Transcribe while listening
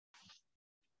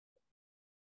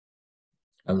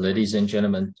Ladies and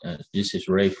gentlemen, this is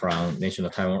Ray from National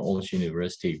Taiwan Ocean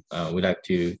University. We'd like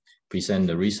to present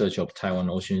the research of Taiwan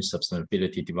ocean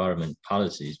sustainability development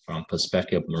policies from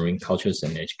perspective of marine cultures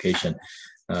and education.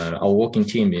 Our working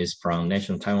team is from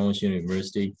National Taiwan Ocean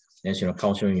University, National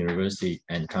Kaohsiung University,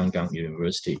 and Tamkang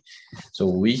University. So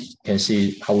we can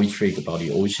see how we think about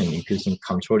the ocean, including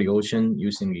control the ocean,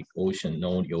 using the ocean,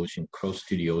 know the ocean, close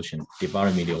to the ocean,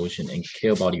 developing the ocean, and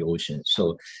care about the ocean.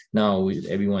 So now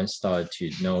everyone started to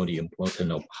know the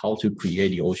importance of how to create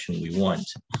the ocean we want.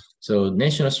 So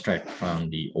national strength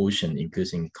from the ocean,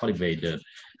 including cultivate the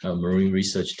marine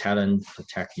research talent,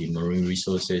 protect the marine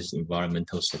resources,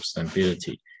 environmental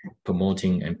sustainability,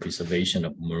 promoting and preservation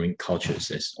of marine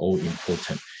cultures is all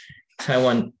important.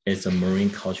 Taiwan is a marine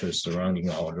culture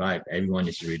surrounding our life. Everyone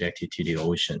is related to the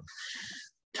ocean.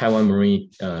 Taiwan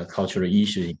marine cultural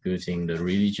issues, including the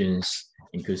religions,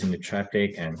 including the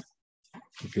traffic, and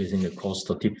including the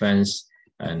coastal defense,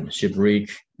 and shipwreck,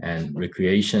 and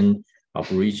recreation,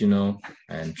 Aboriginal,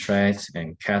 and trades,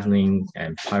 and cattling,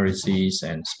 and piracies,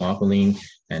 and smuggling,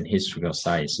 and historical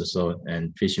sites,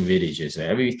 and fishing villages.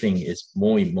 Everything is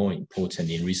more and more important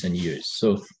in recent years.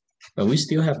 So, but we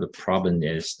still have the problem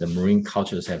is the marine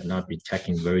cultures have not been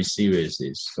taken very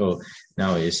seriously. So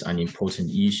now it's an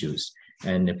important issues.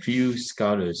 And a few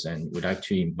scholars and would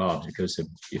actually involve because of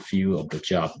a few of the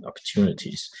job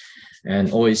opportunities. And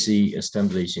OAC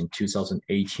established in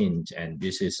 2018, and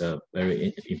this is a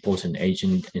very important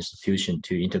agent institution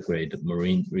to integrate the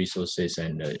marine resources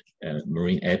and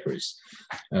marine efforts.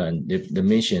 The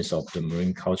missions of the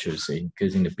marine cultures,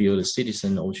 including the build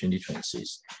citizen ocean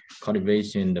literacies,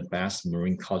 cultivating the best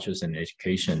marine cultures and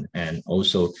education, and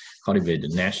also cultivate the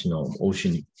national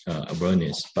ocean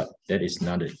awareness, but that is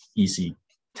not an easy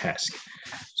task.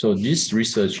 So this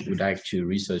research would like to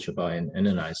research about and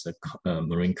analyze the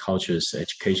marine cultures,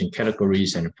 education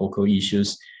categories and focal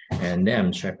issues, and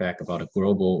then track back about the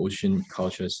global ocean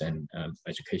cultures and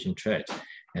education trend.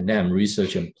 And then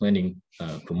research and planning,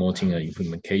 promoting an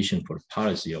implementation for the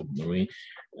policy of marine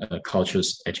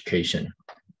cultures education.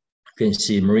 You can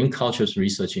see marine cultures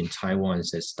research in Taiwan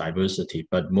says diversity,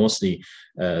 but mostly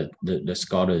the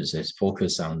scholars has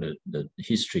focused on the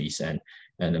histories and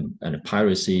the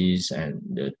piracies and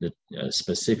the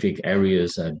specific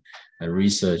areas and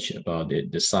research about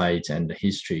the sites and the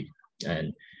history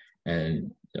and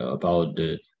about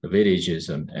the villages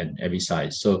and every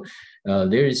site. So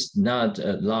there is not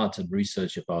a lot of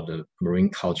research about the marine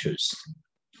cultures.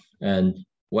 And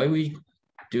why we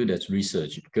do that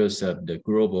research? Because the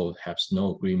global has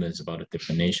no agreements about the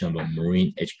definition of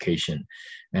marine education.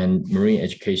 And marine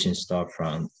education starts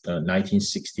from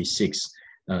 1966.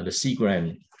 The Sea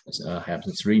Grant have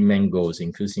three main goals,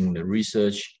 including the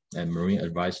research and marine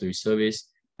advisory service,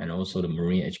 and also the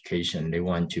marine education. They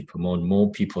want to promote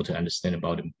more people to understand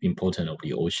about the importance of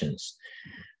the oceans.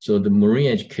 So the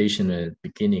marine education at the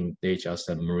beginning, they just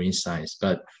have marine science,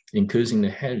 but including the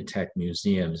heritage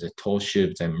museums, the tall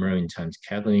ships and maritime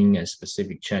cattling and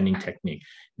specific training technique.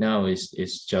 Now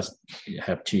it's just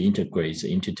have to integrate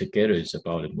into together is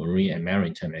about the marine and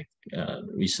maritime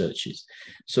researches.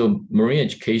 So marine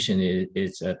education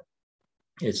it's a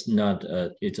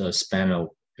span of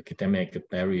academic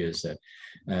barriers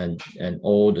and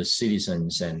all the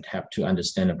citizens and have to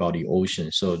understand about the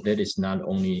ocean. So that is not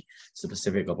only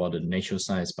specific about the natural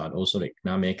science, but also the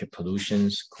economic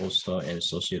pollutions, coastal and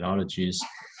sociologies,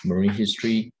 marine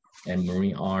history and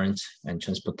marine art and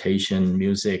transportation,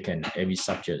 music and every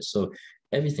subject. So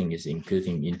everything is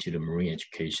including into the marine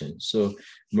education. So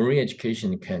marine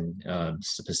education can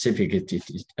specifically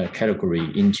category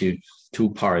into two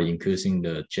parts, including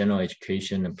the general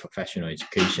education and professional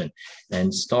education,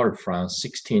 and start from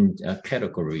 16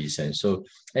 categories. And so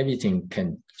everything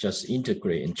can just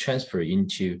integrate and transfer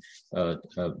into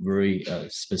very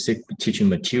specific teaching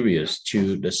materials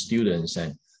to the students,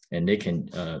 and they can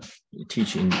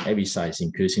teach in every size,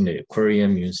 including the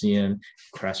aquarium, museum,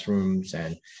 classrooms,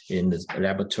 and in the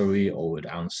laboratory or with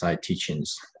on-site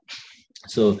teachings.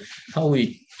 So how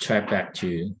we track back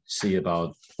to see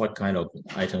about what kind of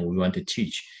item we want to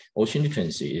teach. Ocean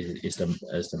literacy is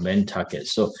the main target.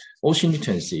 So ocean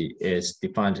literacy is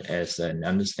defined as an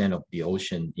understanding of the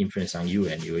ocean influence on you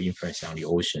and your influence on the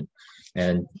ocean.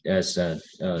 And as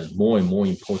more and more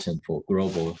important for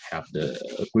global have the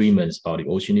agreements about the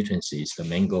ocean literacy is the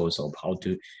main goals of how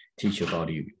to teach about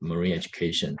the marine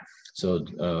education. So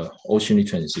ocean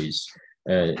literacy is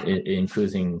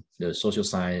including the social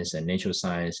science and natural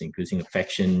science, including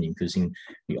affection, including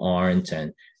the art,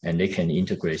 and they can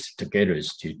integrate together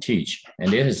to teach.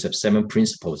 And there is 7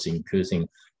 principles, including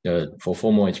for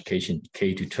formal education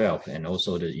K to 12, and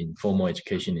also the informal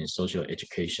education in social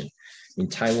education. In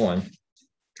Taiwan,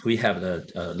 we have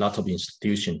a lot of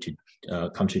institutions to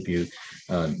contribute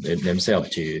themselves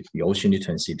to the ocean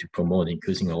literacy to promote,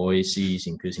 including OACs,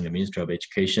 including the Ministry of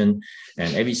Education,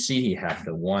 and every city have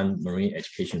the one marine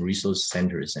education resource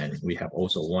centers, and we have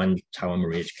also one Taiwan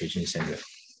Marine Education Center.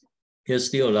 There's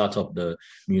still a lot of the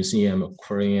museum,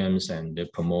 aquariums, and they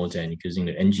promote and using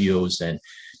the NGOs, and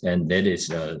that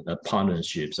is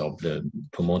partnerships of the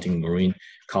promoting marine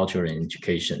culture and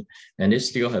education. And they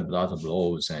still have a lot of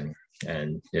laws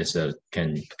and this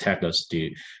can protect us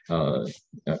to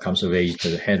conserve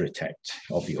the habitat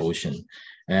of the ocean.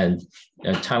 And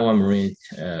Taiwan marine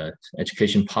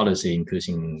education policy,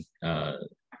 including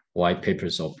white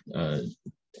papers of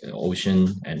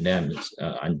ocean and dams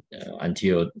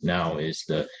until now is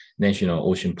the National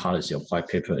Ocean Policy of White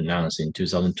Paper announced in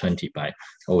 2020 by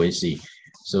OAC.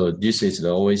 So this is the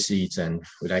OACs and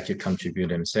would like to contribute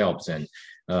themselves, and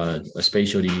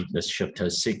especially the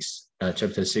chapter 6.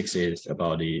 Chapter 6 is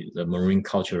about the marine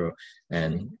culture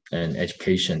and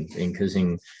education,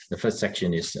 including the first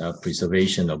section is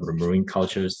preservation of the marine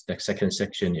cultures. The second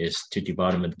section is to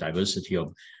development diversity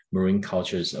of marine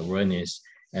cultures awareness.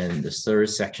 And the third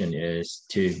section is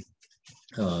to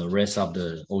raise up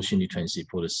the ocean literacy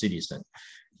for the citizen.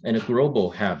 And the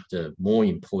global have the more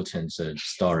important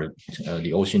start,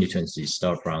 the ocean literacy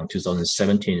start from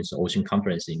 2017's Ocean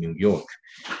Conference in New York.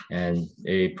 And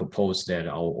they proposed that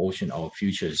our ocean, our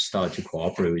future start to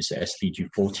cooperate with SDG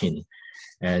 14.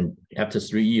 And after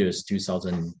 3 years,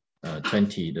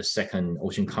 2020, the second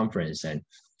Ocean Conference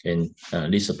in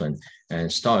Lisbon,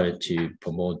 and started to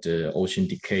promote the ocean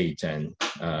decade and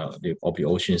of the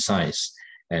ocean science.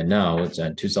 And now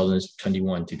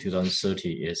 2021 to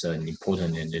 2030 is an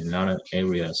important in another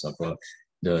areas of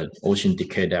the ocean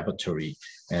decade laboratory.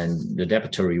 And the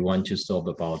laboratory want to solve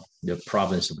about the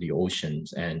problems of the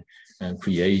oceans and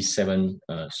create 7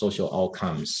 social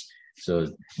outcomes. So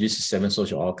these 7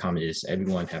 social outcomes is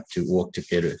everyone have to work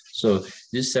together. So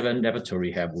this 7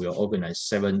 laboratory will organize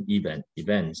 7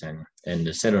 events and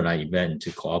the satellite event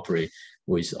to cooperate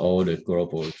with all the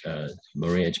global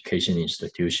marine education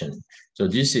institutions. So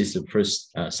this is the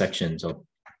first sections of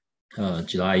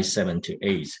July 7 to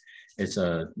 8. It's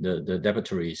the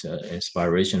laboratory is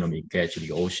inspiration of engage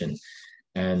the ocean.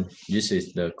 And this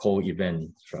is the core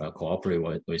event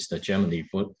cooperate with the Germany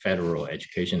Federal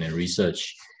Education and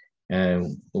Research.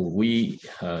 And we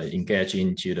engage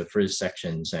into the first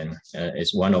sections, and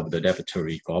it's one of the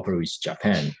laboratory cooperate with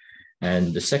Japan.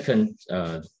 And the second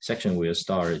section will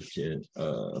start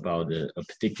about a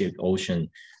particular ocean,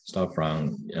 start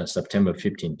from September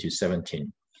 15 to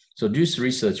 17. So this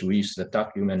research, we use the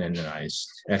document analyze,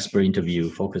 expert interview,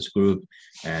 focus group,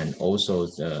 and also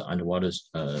the underwater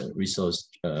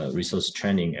resource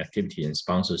training activity and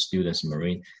sponsor students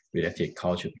marine related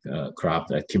culture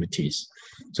craft activities.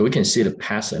 So we can see the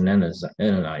past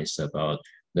analyze about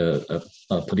the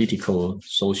political,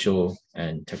 social,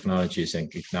 and technologies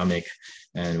and economic.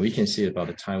 And we can see about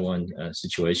the Taiwan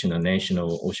situation, a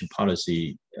national ocean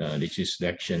policy,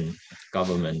 legislation,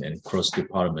 government, and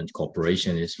cross-departmental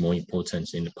cooperation is more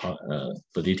important in the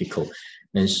political.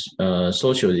 And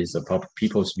social is about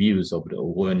people's views of the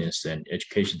awareness and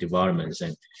education developments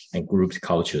and group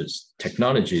cultures.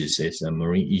 Technologies is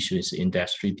marine issues,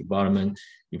 industry development,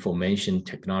 information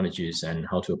technologies, and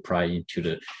how to apply into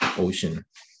the ocean.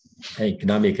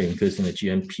 Economic, including the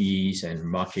GMPs and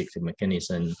market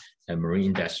mechanism and marine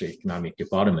industry economic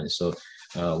development. So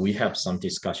we have some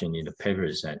discussion in the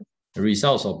papers, and the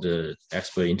results of the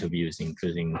expert interviews,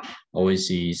 including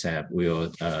OACs,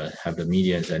 will have the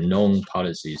medians and known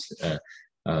policies,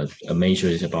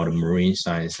 measures about marine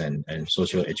science and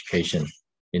social education.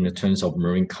 In the terms of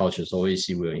marine cultures,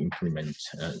 OAC will implement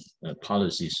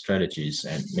policy strategies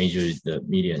and measure the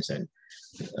medians and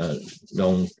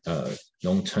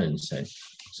long terms. And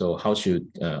so how should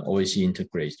OAC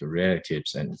integrate the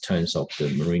relatives and terms of the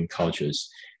marine cultures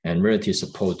and relative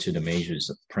support to the measures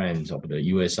of plans of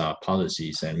the USR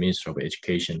policies and Ministry of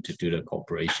Education to do the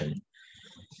cooperation.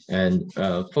 And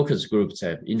focus groups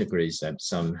have integrated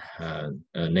some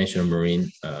national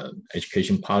marine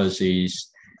education policies,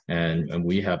 and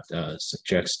we have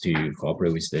subjects to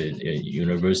cooperate with the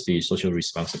university social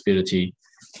responsibility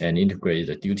and integrate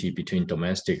the duty between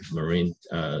domestic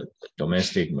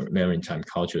maritime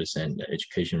cultures and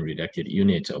education-related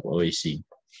units of OAC.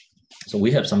 So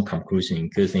we have some conclusion,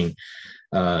 including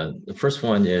the first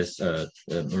one is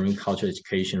marine culture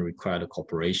education required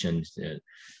cooperation,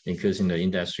 including the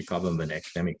industry, government,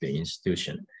 academic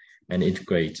institution, and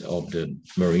integrate of the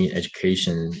marine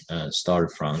education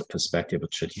start from the perspective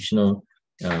of traditional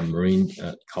marine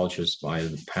cultures by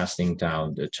passing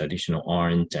down the traditional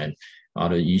art and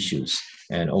other issues,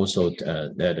 and also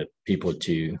let people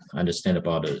to understand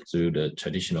about it through the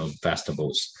traditional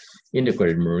festivals,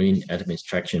 integrate marine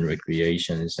administration,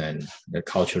 recreations, and the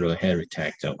cultural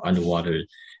heritage of underwater,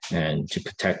 and to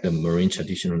protect the marine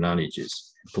traditional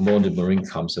knowledges, promote the marine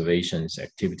conservation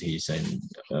activities and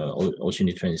ocean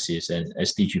literacies, and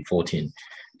SDG 14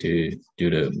 to do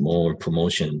the more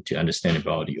promotion to understand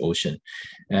about the ocean.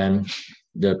 And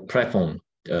the platform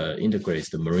integrates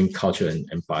the marine culture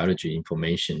and biology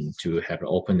information to have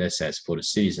open access for the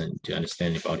citizen to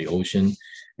understand about the ocean,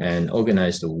 and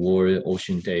organize the World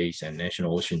Ocean Days and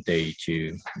National Ocean Day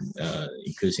to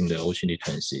increasing the ocean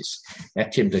literacies,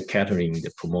 actively catering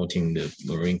the promoting the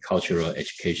marine cultural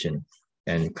education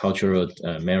and cultural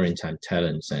maritime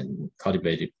talents, and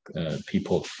cultivate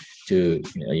people to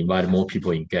invite more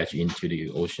people engage into the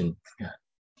ocean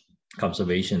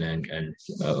conservation and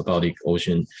about the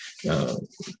ocean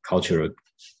cultural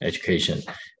education.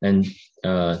 And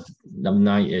number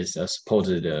 9 is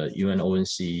supported the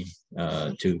UNONC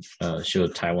to show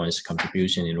Taiwan's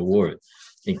contribution in the world,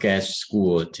 engage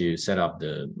school to set up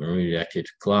the marine-related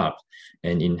club,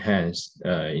 and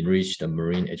enrich the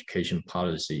marine education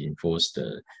policy, enforce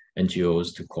the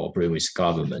NGOs to cooperate with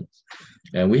government.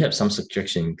 And we have some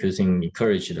suggestions, including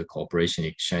encourage the cooperation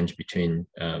exchange between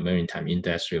maritime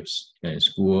industries and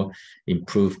school,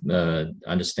 improve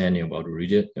understanding about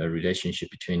the relationship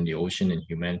between the ocean and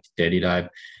human daily life,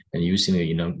 and using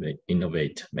the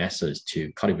innovate methods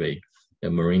to cultivate the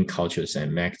marine cultures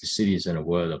and make the citizens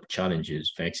aware of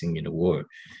challenges facing in the world.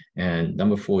 And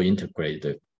number 4, integrate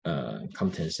the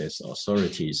competences,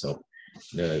 authorities of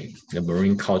the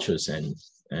marine cultures and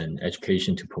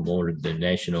education to promote the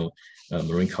national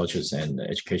marine cultures and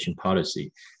education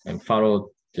policy, and follow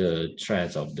the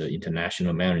threads of the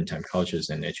international maritime cultures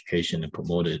and education, and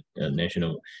promote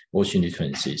national ocean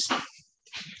literacies.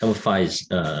 Number 5 is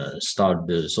start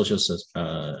the social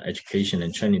education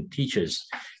and training teachers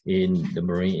in the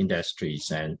marine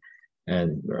industries and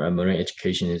marine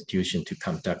education institution to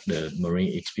conduct the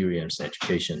marine experience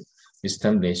education,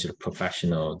 establish a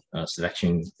professional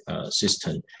selection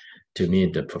system to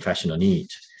meet the professional need.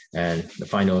 And the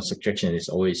final suggestion is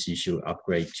always issue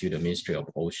upgrade to the Ministry of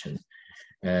Ocean.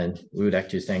 And we would like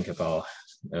to thank about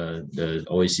the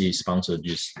OAC sponsored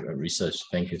this research.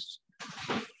 Thank you.